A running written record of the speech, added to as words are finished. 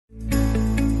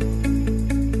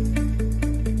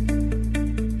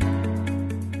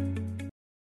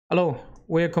Hello,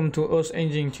 welcome to Earth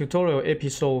Engine tutorial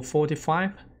episode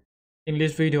 45. In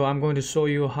this video, I'm going to show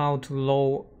you how to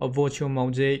load a virtual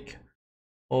mosaic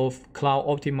of Cloud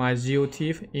Optimized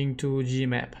GeoTIFF into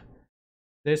GMap.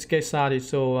 Let's get started.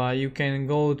 So you can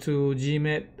go to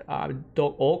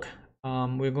gmap.org.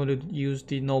 We're going to use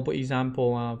the notebook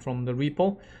example from the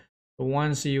repo. So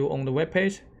once you're on the web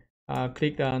page,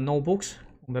 click notebooks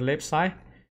on the left side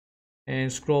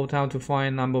and scroll down to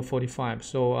find number 45.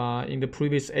 So in the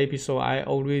previous episode, I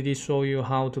already showed you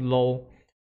how to load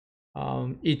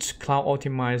each Cloud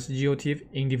Optimized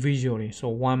GeoTIFF individually, so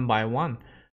one by one.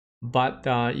 But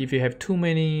if you have too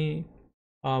many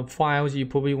files, you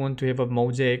probably want to have a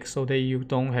mosaic so that you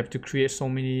don't have to create so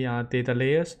many data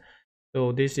layers.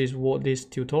 So this is what this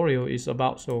tutorial is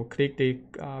about. So click the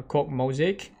Code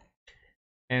Mosaic,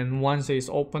 and once it's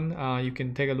open, you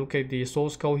can take a look at the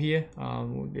source code here.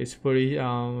 It's very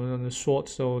short,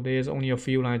 so there's only a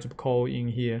few lines of code in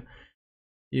here.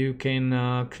 You can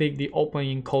click the open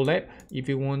in Colab if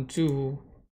you want to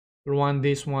run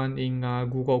this one in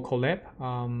Google Colab.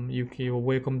 You're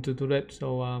welcome to do that.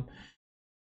 So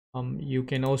you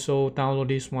can also download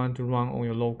this one to run on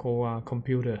your local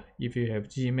computer if you have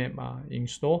GMap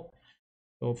installed.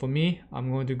 So for me,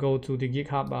 I'm going to go to the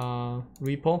GitHub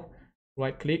repo,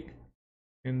 right click,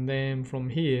 and then from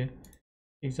here,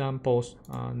 examples,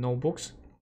 notebooks,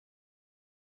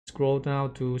 scroll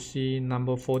down to see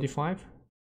number 45,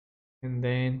 and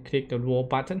then click the raw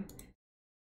button,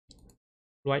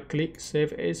 right click,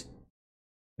 save as,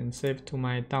 and save to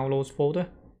my downloads folder,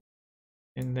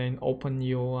 and then open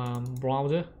your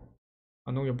browser,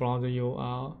 not your browser,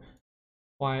 your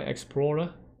file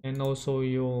explorer, and also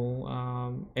your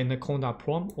Anaconda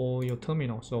prompt or your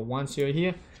terminal. So once you're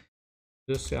here,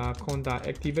 just conda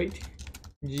activate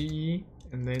GE,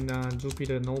 and then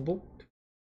Jupyter notebook,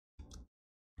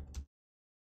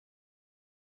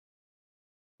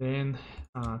 then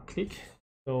click.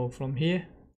 So from here,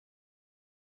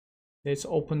 let's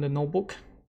open the notebook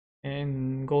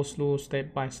and go through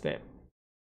step by step.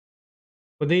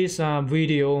 For this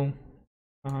video,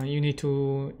 you need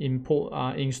to install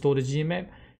the GMap,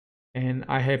 and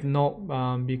I have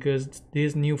not, because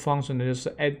this new function is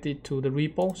added to the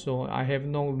repo, so I have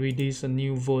not released a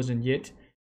new version yet.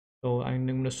 So I'm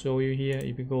going to show you here.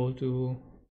 If you go to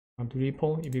the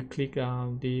repo, if you click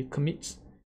the commits,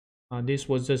 this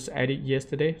was just added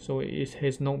yesterday, so it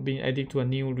has not been added to a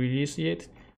new release yet.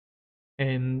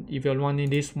 And if you're running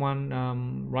this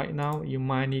one right now, you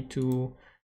might need to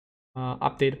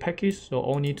update the package. So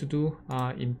all you need to do,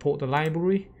 import the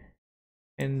library,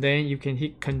 and then you can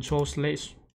hit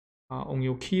Ctrl/ on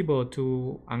your keyboard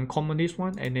to uncomment this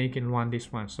one, and then you can run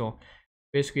this one. So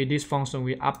basically this function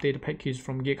will update the package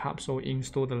from GitHub, so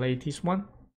install the latest one.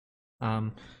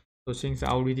 So since I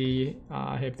already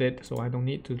have that, so I don't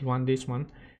need to run this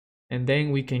one. And then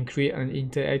we can create an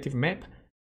interactive map.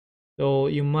 So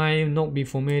you might not be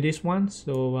familiar with this one.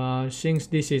 So since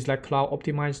this is like Cloud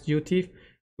Optimized GeoTIFF,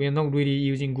 we are not really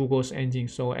using Google's engine,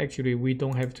 so actually we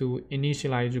don't have to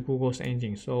initialize Google's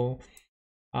engine. So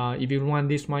if you run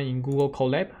this one in Google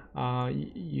Colab,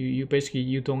 you basically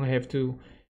you don't have to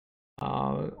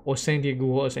authenticate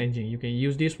Google's engine. You can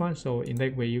use this one, so in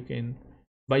that way you can,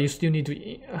 but you still need to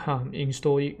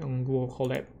install it on Google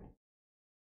Colab.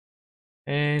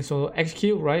 And so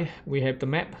execute, right? We have the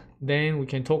map. Then we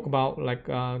can talk about like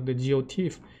the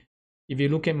GeoTIFF. If you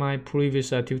look at my previous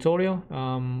tutorial,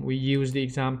 we use the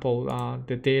example,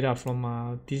 the data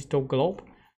from digital globe.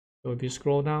 So if you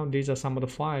scroll down, these are some of the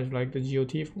files, like the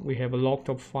GeoTIFF. We have a lot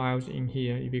of files in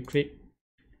here. If you click,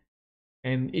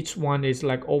 and each one is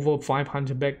like over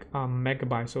 500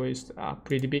 megabytes, so it's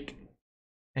pretty big.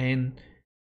 And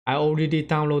I already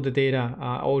download the data.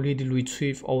 I already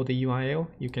retrieve all the URL.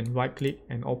 You can right click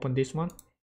and open this one.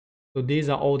 So these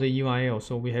are all the URL.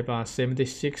 So we have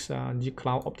 76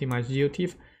 Cloud Optimized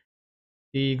GeoTIFF.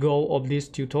 The goal of this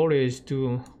tutorial is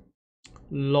to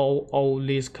load all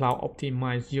these Cloud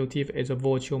Optimized GeoTIFF as a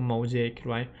virtual mosaic,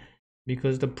 right?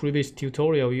 Because the previous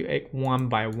tutorial you add one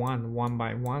by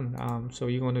one. So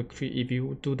you're going to create, if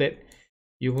you do that,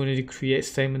 you're going to create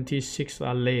 76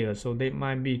 layers. So that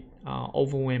might be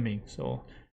overwhelming. So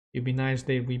it'd be nice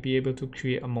that we be able to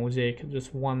create a mosaic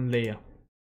just one layer.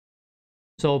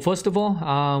 So first of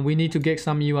all, we need to get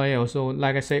some URL. So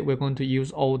like I said, we're going to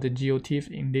use all the GeoTIFF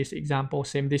in this example,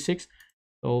 76.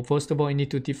 So first of all, you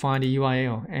need to define the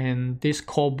URL, and this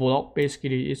code block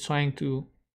basically is trying to,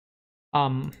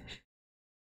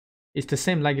 it's the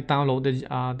same like you download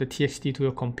the TXT to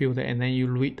your computer and then you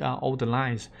read all the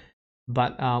lines.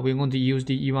 But we're going to use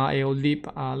the URL lib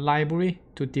library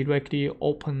to directly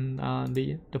open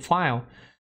the file.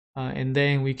 and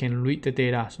then we can read the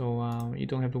data, so you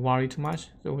don't have to worry too much.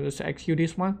 So we'll just execute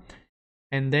this one,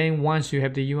 and then once you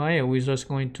have the URL, we're just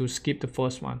going to skip the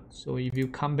first one. So if you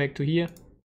come back to here,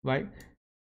 right,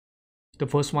 the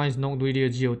first one is not really a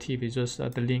GeoTIFF, it's just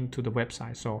the link to the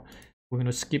website. So we're going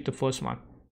to skip the first one,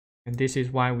 and this is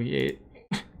why we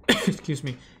excuse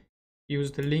me,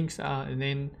 use the links and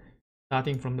then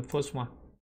starting from the first one.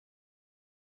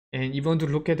 And if you want to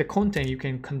look at the content, you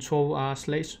can control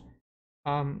slash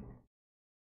and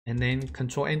then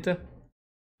control enter,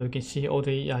 so you can see all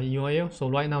the URL. So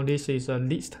right now this is a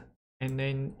list, and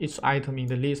then each item in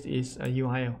the list is a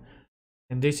URL,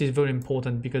 and this is very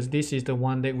important because this is the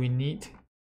one that we need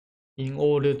in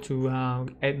order to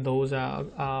add those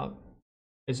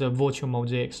as a virtual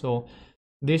mosaic. So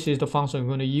this is the function we're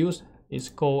going to use. It's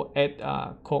called add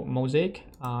Code Mosaic.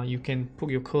 You can put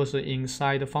your cursor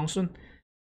inside the function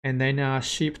and then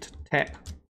shift tab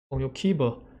on your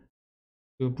keyboard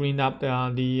to bring up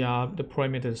the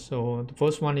parameters. So the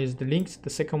first one is the links, the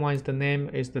second one is the name,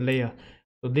 is the layer.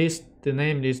 So the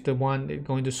name is the one that's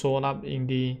going to show up in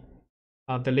the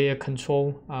layer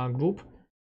control group.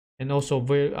 And also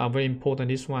very important,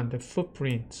 this one, the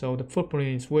footprint. So the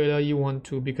footprint is whether you want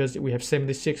to, because we have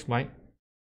 76, right?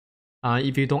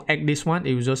 If you don't add this one,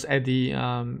 it will just add the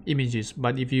images.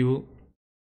 But if you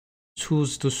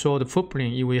choose to show the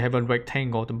footprint, you will have a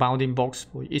rectangle, the bounding box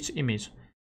for each image.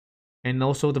 And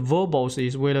also the verbals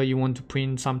is whether you want to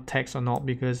print some text or not,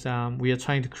 because we are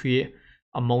trying to create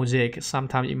a mosaic.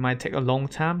 Sometimes it might take a long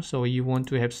time, so you want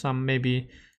to have some, maybe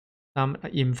some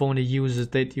info on the users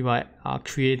that you are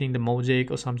creating the mosaic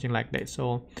or something like that.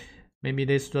 So maybe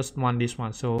there's just this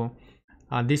one. So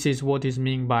this is what is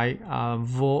meant by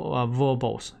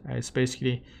verbals. It's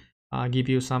basically give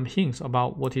you some hints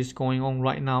about what is going on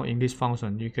right now in this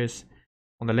function, because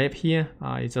on the left here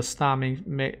it's a star.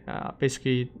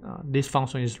 Basically this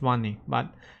function is running,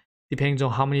 but depends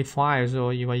on how many files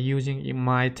or you are using, it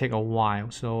might take a while.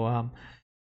 So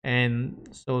and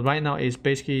so right now it's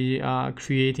basically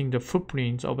creating the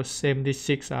footprints of a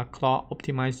 76 Cloud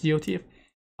Optimized GeoTIFF.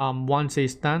 Once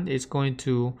it's done, it's going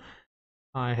to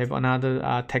have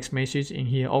another text message in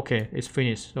here. Okay, it's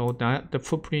finished. So the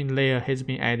footprint layer has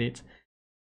been added.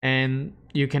 And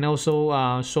you can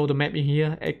also show the map in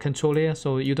here at control layer.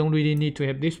 So you don't really need to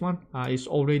have this one. It's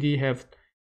already have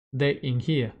that in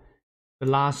here. The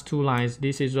last two lines,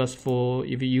 this is just for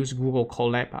if you use Google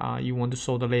Colab, you want to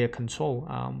show the layer control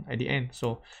at the end.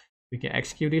 So we can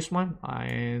execute this one,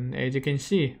 and as you can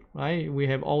see, right, we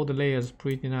have all the layers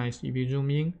pretty nice. If you zoom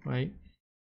in, right,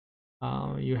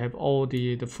 you have all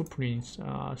the footprints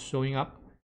showing up,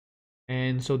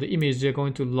 and so the image are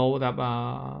going to load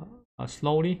up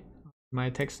slowly. It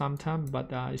might take some time,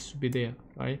 but it should be there,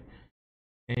 right?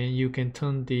 And you can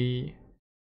turn the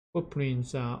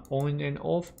footprints on and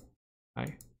off.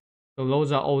 Right, so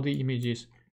those are all the images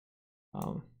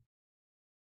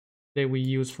that we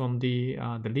use from the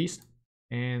list,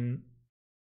 and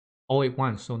all at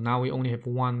once. So now we only have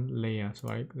one layer, so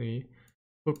right, the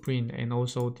footprint and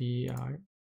also the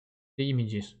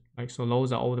images. Right, so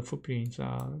those are all the footprints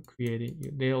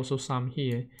created. There are also some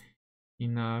here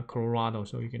in Colorado,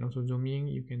 so you can also zoom in.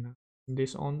 You can turn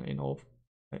this on and off.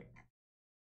 Right.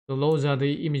 So those are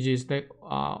the images that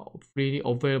are freely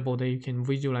available, that you can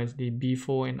visualize the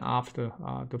before and after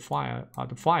the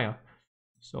fire.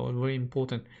 So very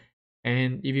important.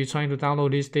 And if you're trying to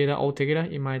download this data altogether,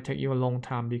 it might take you a long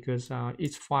time, because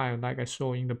each file, like I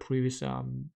showed in the previous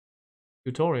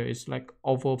tutorial, is like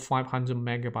over 500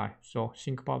 megabytes. So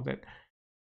think about that.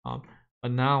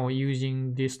 But now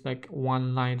using this like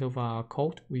one line of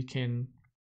code, we can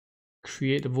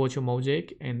create a virtual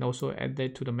mosaic and also add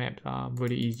that to the map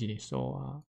very easily.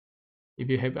 So if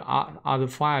you have other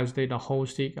files that are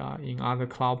hosted in other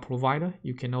cloud provider,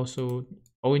 you can also,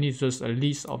 all you need is just a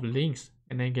list of links,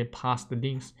 and then you can pass the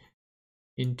links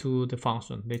into the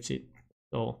function. That's it.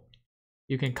 So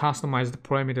you can customize the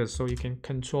parameters, so you can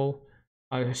control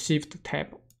shift tab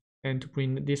and to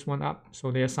bring this one up.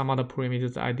 So there are some other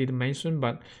parameters I didn't mention,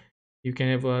 but you can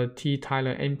have a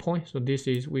T-Tyler endpoint. So this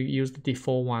is, we use the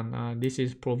default one. This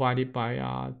is provided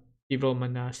by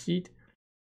development seed.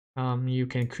 You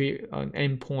can create an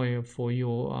endpoint for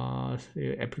your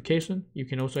application. You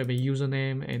can also have a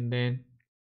username, and then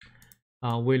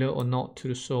whether or not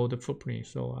to show the footprint.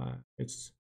 So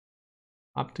it's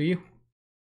up to you.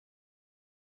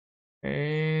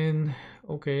 And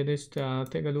okay, let's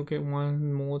take a look at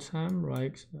one more time,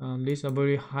 right? These are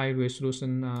very high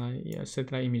resolution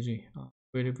satellite imagery,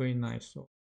 very nice. So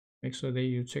make sure that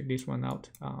you check this one out.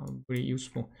 Very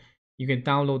useful. You can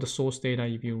download the source data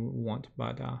if you want,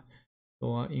 but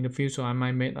So in the future, I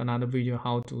might make another video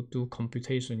how to do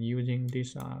computation using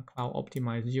this Cloud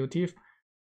Optimized GeoTIFF.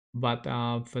 But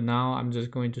for now, I'm just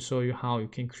going to show you how you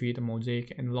can create a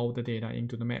mosaic and load the data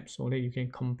into the map so that you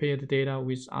can compare the data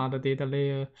with other data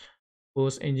layer,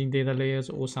 both engine data layers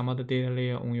or some other data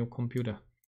layer on your computer.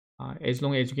 As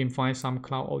long as you can find some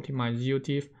Cloud Optimized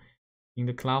GeoTIFF in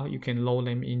the cloud, you can load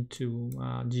them into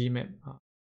Gmap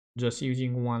just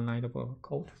using one line of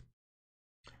code.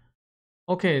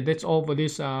 Okay, that's all for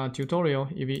this tutorial.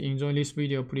 If you enjoyed this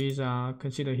video, please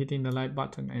consider hitting the like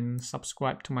button and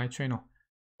subscribe to my channel.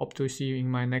 Hope to see you in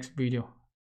my next video.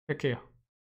 Take care.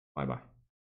 Bye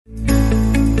bye.